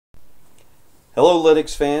Hello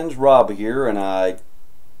Linux fans, Rob here, and I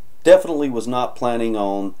definitely was not planning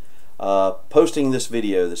on posting this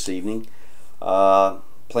video this evening.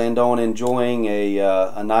 Planned on enjoying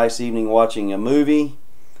a nice evening watching a movie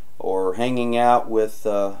or hanging out with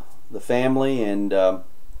the family, and lo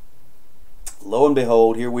and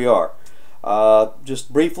behold, here we are.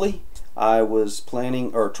 Just briefly, I was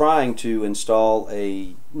planning or trying to install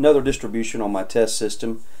another distribution on my test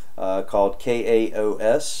system called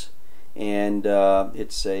KAOS. And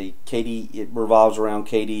it revolves around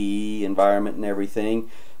KDE environment and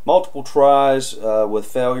everything. Multiple tries with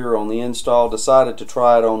failure on the install. Decided to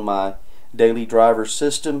try it on my daily driver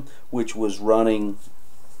system, which was running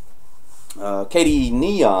KDE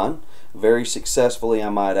Neon very successfully, I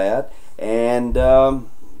might add, and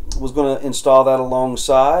was going to install that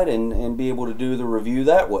alongside and be able to do the review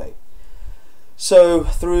that way. So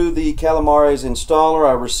through the Calamares installer,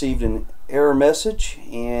 I received an error message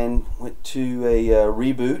and went to a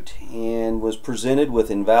reboot and was presented with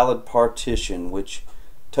invalid partition, which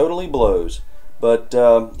totally blows. But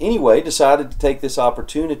anyway, decided to take this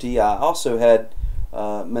opportunity. I also had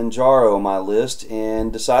Manjaro on my list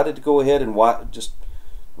and decided to go ahead and wipe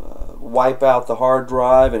out the hard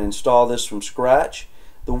drive and install this from scratch.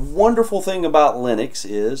 The wonderful thing about Linux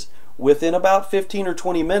is within about 15 or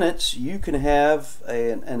 20 minutes you can have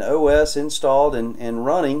an OS installed and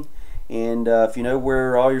running. And if you know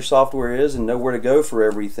where all your software is and know where to go for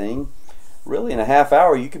everything, really in a half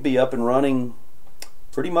hour you could be up and running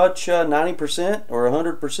pretty much 90% or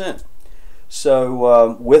 100%.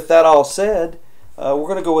 So with that all said, we're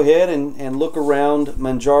going to go ahead and look around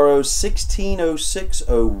Manjaro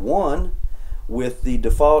 160601 with the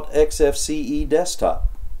default XFCE desktop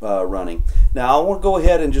running. Now I want to go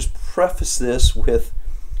ahead and just preface this with,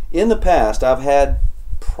 in the past I've had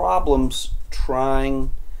problems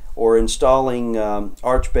trying or installing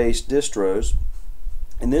Arch-based distros.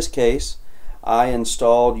 In this case, I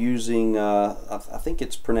installed using, I think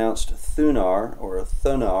it's pronounced Thunar or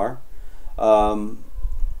Thunar.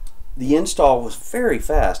 The install was very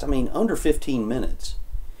fast, I mean under 15 minutes.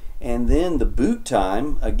 And then the boot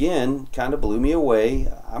time, again, kind of blew me away.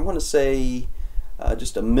 I'm going to say,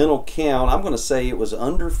 just a mental count, I'm going to say it was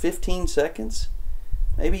under 15 seconds,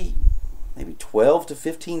 maybe 12 to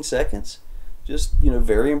 15 seconds. Just,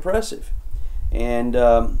 very impressive. And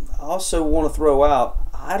I also want to throw out,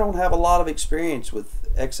 I don't have a lot of experience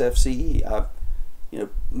with XFCE. I've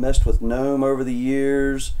messed with GNOME over the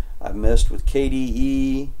years. I've messed with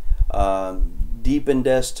KDE, Deepin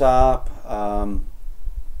Desktop,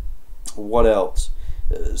 what else?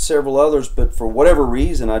 Several others, but for whatever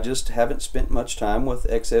reason I just haven't spent much time with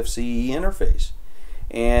XFCE interface.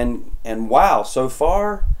 And wow, so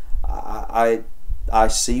far I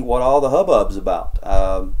see what all the hubbub's about.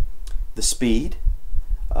 The speed.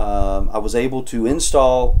 I was able to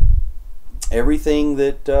install everything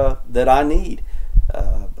that I need.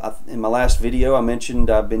 In my last video I mentioned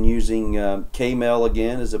I've been using Kmail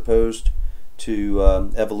again as opposed to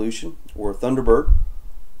Evolution or Thunderbird.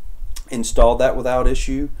 Installed that without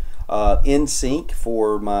issue. InSync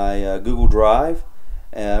for my Google Drive.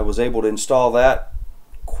 I was able to install that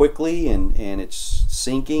quickly, and it's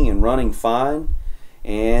syncing and running fine.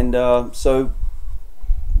 And so,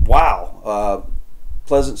 wow,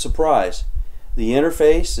 pleasant surprise. The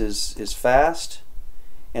interface is fast,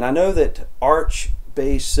 and I know that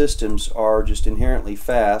Arch-based systems are just inherently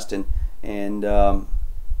fast,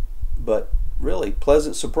 but really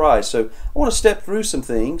pleasant surprise. So I want to step through some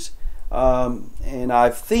things, and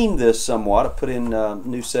I've themed this somewhat. I put in a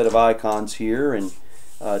new set of icons here and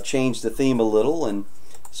changed the theme a little, and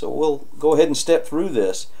so we'll go ahead and step through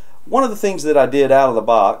this. One of the things that I did out of the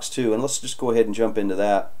box too, and let's just go ahead and jump into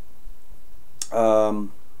that,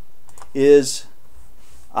 is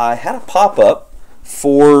I had a pop-up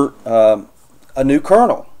for a new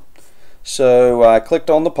kernel. So I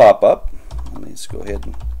clicked on the pop-up. Let's go ahead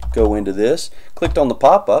and go into this. Clicked on the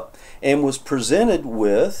pop-up and was presented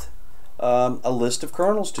with a list of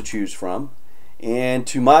kernels to choose from. And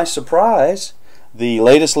to my surprise, the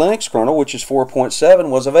latest Linux kernel, which is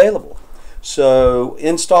 4.7, was available. So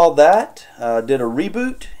installed that, did a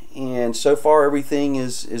reboot, and so far everything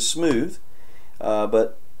is smooth,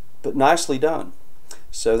 but nicely done.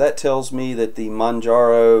 So that tells me that the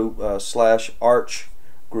Manjaro / Arch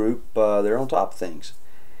group, they're on top of things.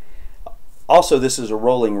 Also, this is a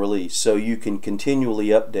rolling release, so you can continually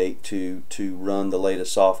update to run the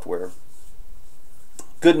latest software.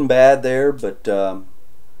 Good and bad there, but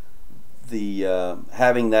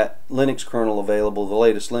having that Linux kernel available, the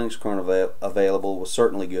latest Linux kernel available, was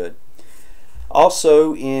certainly good.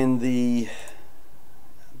 Also, in the,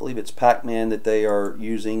 I believe it's Pac-Man that they are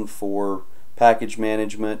using for package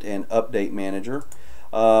management, and update manager.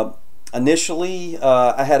 Initially,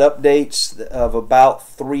 I had updates of about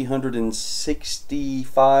 360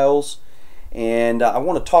 files, and I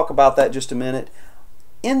want to talk about that just a minute.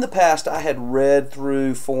 In the past, I had read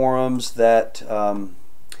through forums that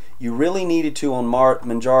you really needed to, on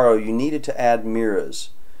Manjaro, you needed to add mirrors.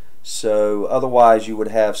 So otherwise you would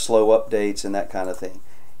have slow updates and that kind of thing.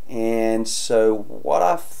 And so what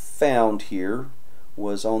I found here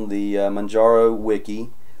was on the Manjaro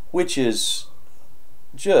wiki, which is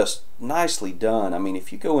just nicely done. I mean,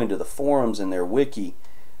 if you go into the forums in their wiki,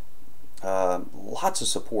 lots of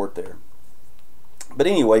support there. But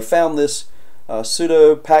anyway, found this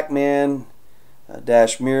sudo pacman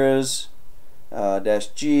 -mirrors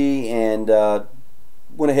 -g, and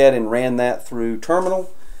went ahead and ran that through terminal.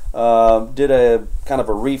 Did a kind of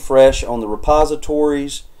a refresh on the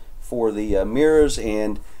repositories for the mirrors,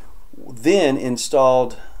 and then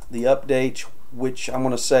installed the updates, which I'm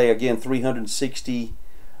going to say again 360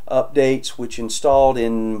 updates, which installed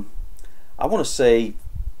in, I want to say,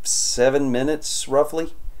 7 minutes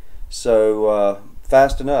roughly. So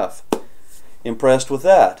fast enough. Impressed with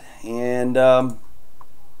that. And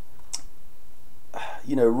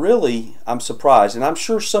you know, really I'm surprised, and I'm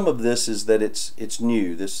sure some of this is that it's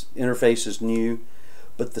new, this interface is new,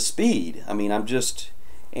 but the speed, I mean,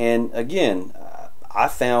 and again, I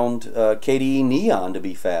found KDE Neon to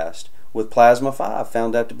be fast. With Plasma 5,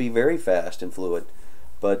 found that to be very fast and fluid.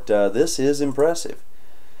 But this is impressive.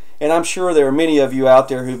 And I'm sure there are many of you out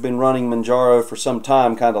there who've been running Manjaro for some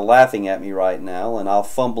time kind of laughing at me right now, and I'll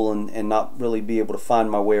fumble and not really be able to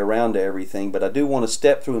find my way around to everything, but I do want to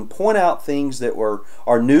step through and point out things that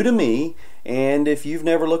are new to me, and if you've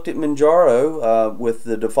never looked at Manjaro with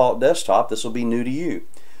the default desktop, this will be new to you.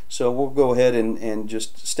 So we'll go ahead and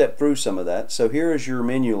just step through some of that. So here is your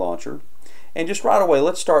menu launcher, and just right away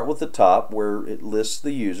let's start with the top where it lists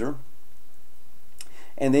the user,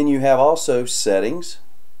 and then you have also settings.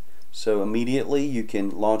 So immediately you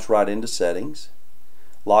can launch right into settings,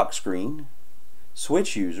 lock screen,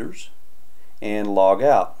 switch users, and log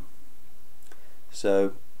out.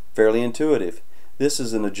 So fairly intuitive. This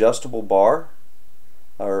is an adjustable bar,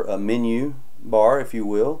 or a menu bar if you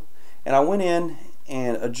will, and I went in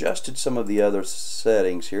and adjusted some of the other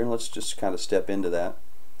settings here, and let's just kind of step into that.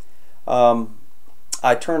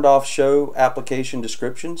 I turned off show application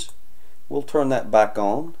descriptions. We'll turn that back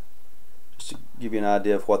on just to give you an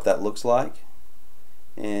idea of what that looks like.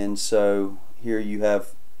 And so here you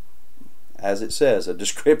have, as it says, a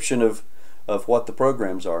description of what the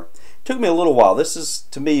programs are. It took me a little while. This is,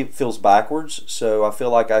 to me, it feels backwards, so I feel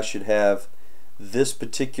like I should have this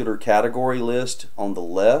particular category list on the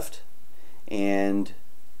left and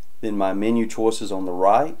then my menu choices on the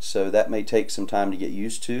right, so that may take some time to get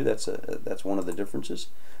used to. That's one of the differences.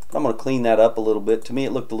 But I'm going to clean that up a little bit. To me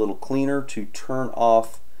it looked a little cleaner to turn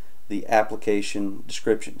off the application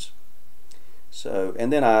descriptions. So,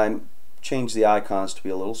 and then I changed the icons to be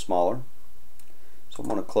a little smaller. So I'm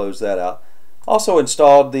going to close that out. Also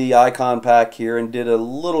installed the icon pack here and did a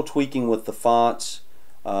little tweaking with the fonts.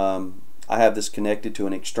 I have this connected to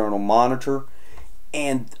an external monitor,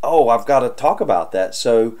 and oh, I've got to talk about that.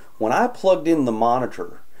 So when I plugged in the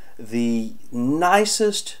monitor, the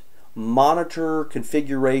nicest monitor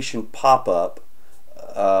configuration pop-up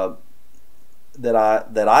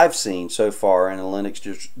that I've seen so far in a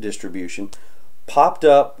Linux distribution popped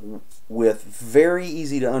up with very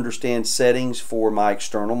easy to understand settings for my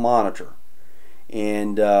external monitor,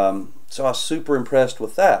 and so I was super impressed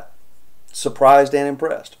with that. Surprised and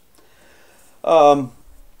impressed.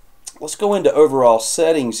 Let's go into overall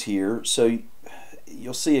settings here. So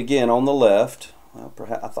you'll see again on the left, well,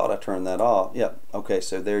 perhaps I thought I turned that off. Yep. Okay,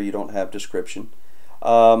 so there you don't have description.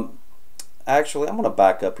 Actually, I'm going to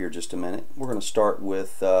back up here just a minute. We're going to start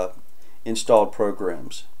with installed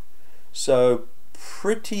programs. So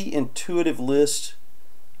pretty intuitive list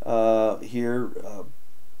here.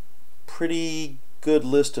 Pretty good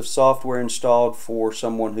list of software installed for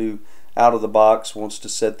someone who out of the box wants to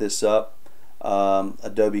set this up.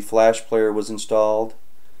 Adobe Flash Player was installed.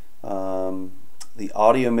 The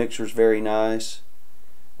audio mixer is very nice.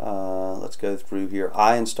 Let's go through here.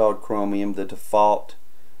 I installed Chromium. The default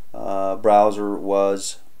browser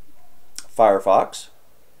was Firefox.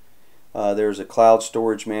 There's a cloud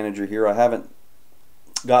storage manager here. I haven't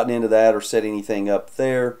gotten into that or set anything up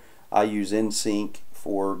there. I use InSync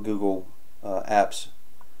for Google Apps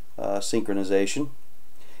synchronization.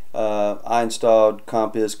 I installed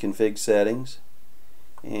Compiz config settings,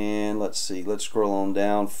 and let's see, let's scroll on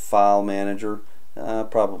down. File manager, I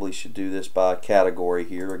probably should do this by category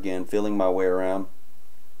here, again feeling my way around.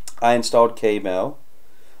 I installed Kmail.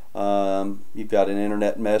 You've got an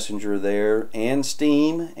internet messenger there, and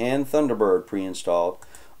Steam and Thunderbird pre-installed.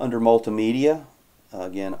 Under multimedia,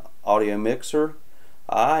 again, audio mixer.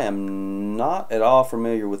 I am not at all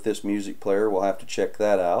familiar with this music player. We'll have to check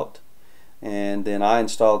that out. And then I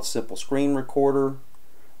installed Simple Screen Recorder,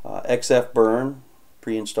 XF Burn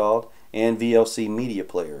pre-installed, and VLC Media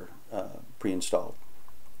Player pre-installed.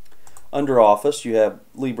 Under Office, you have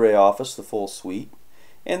LibreOffice, the full suite.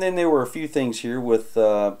 And then there were a few things here with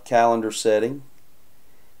calendar setting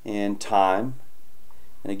and time.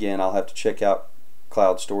 And again, I'll have to check out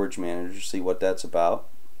Cloud Storage Manager to see what that's about.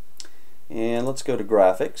 And let's go to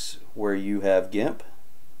Graphics, where you have GIMP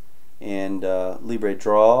and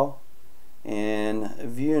LibreDraw and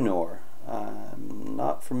Vuenor. I'm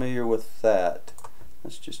not familiar with that.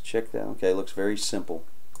 Let's just check that. Okay, it looks very simple.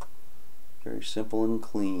 Very simple and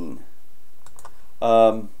clean.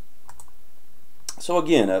 So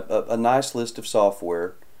again, a nice list of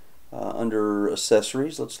software. Under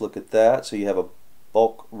Accessories, let's look at that. So you have a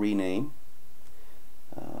bulk rename.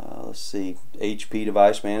 Let's see, HP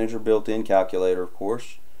Device Manager, built-in calculator, of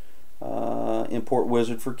course. Import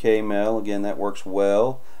Wizard for Kmail, again, that works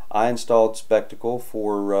well. I installed Spectacle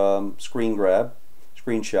for screenshot,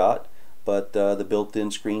 but the built-in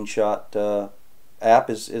screenshot app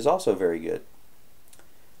is also very good.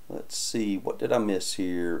 Let's see, what did I miss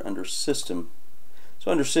here under System?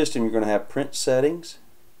 So under System, you're going to have Print Settings,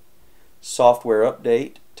 Software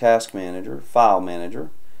Update, Task Manager, File Manager,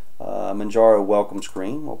 Manjaro Welcome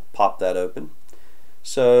Screen. We'll pop that open.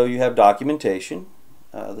 So you have documentation,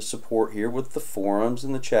 the support here with the forums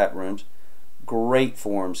and the chat rooms. Great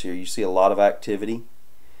forums here. You see a lot of activity.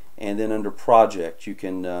 And then under Project, you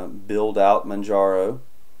can build out Manjaro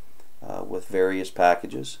with various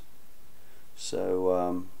packages.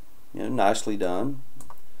 So you know, nicely done.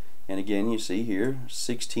 And again, you see here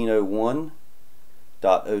 1601.06.01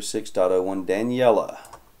 Daniela.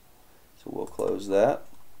 So we'll close that.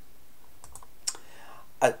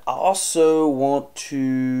 I also want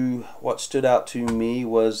to, what stood out to me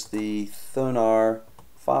was the Thunar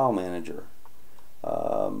File Manager.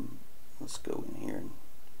 Let's go in here and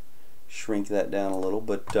shrink that down a little.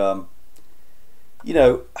 But you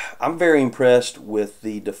know, I'm very impressed with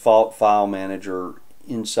the default file manager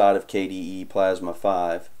inside of KDE Plasma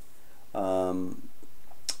 5.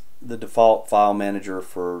 The default file manager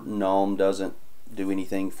for GNOME doesn't do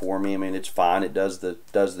anything for me. I mean, it's fine. It does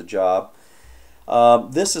the job.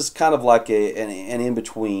 This is kind of like an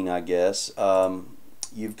in-between, I guess.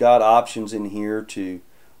 You've got options in here to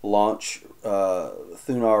launch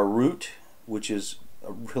Thunar Root, which is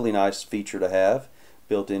a really nice feature to have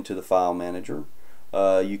built into the file manager.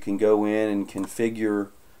 You can go in and configure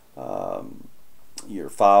your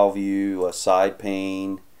file view, side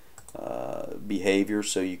pane, behavior,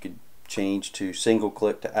 so you could change to single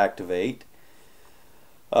click to activate.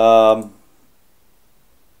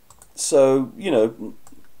 So, you know,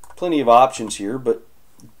 plenty of options here, but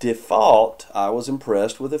default, I was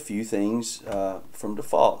impressed with a few things from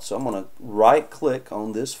default. So I'm going to right click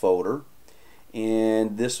on this folder,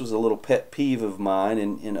 and this was a little pet peeve of mine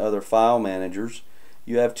in other file managers.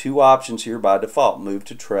 You have two options here by default: move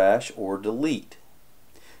to trash or delete.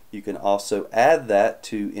 You can also add that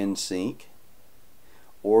to InSync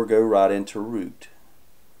or go right into root.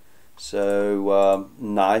 So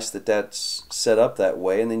nice that that's set up that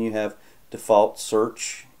way. And then you have default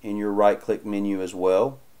search in your right click menu as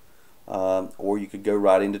well, or you could go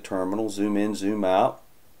right into terminal, zoom in, zoom out.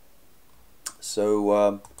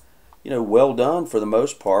 So you know, well done for the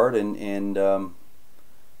most part, and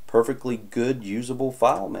perfectly good usable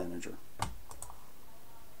file manager.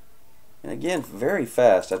 And again, very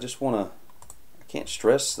fast. I just want to, I can't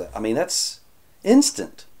stress that. I mean, that's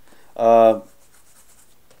instant.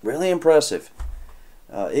 Really impressive.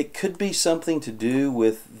 It could be something to do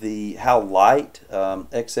with the how light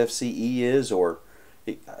XFCE is, or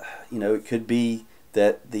it, you know, it could be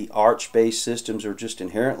that the Arch-based systems are just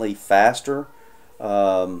inherently faster.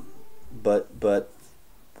 But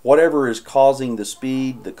whatever is causing the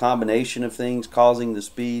speed, the combination of things causing the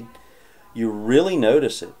speed, you really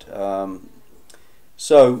notice it.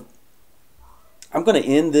 So I'm going to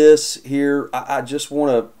end this here. I just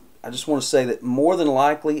want to say that more than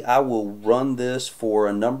likely I will run this for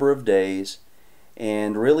a number of days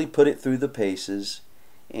and really put it through the paces.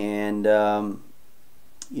 And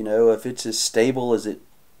you know, if it's as stable as it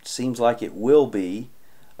seems like it will be,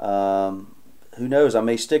 who knows, I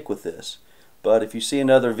may stick with this. But if you see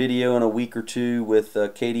another video in a week or two with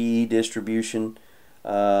KDE distribution,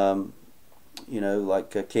 you know,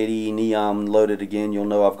 like KDE Neon loaded again, you'll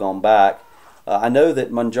know I've gone back. I know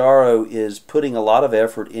that Manjaro is putting a lot of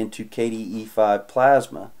effort into KDE 5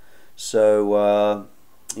 Plasma. So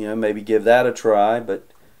you know, maybe give that a try. But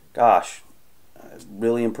gosh,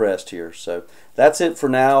 really impressed here. So that's it for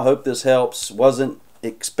now. Hope this helps. Wasn't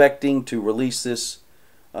expecting to release this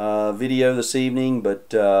video this evening,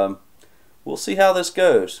 but we'll see how this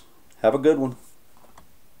goes. Have a good one.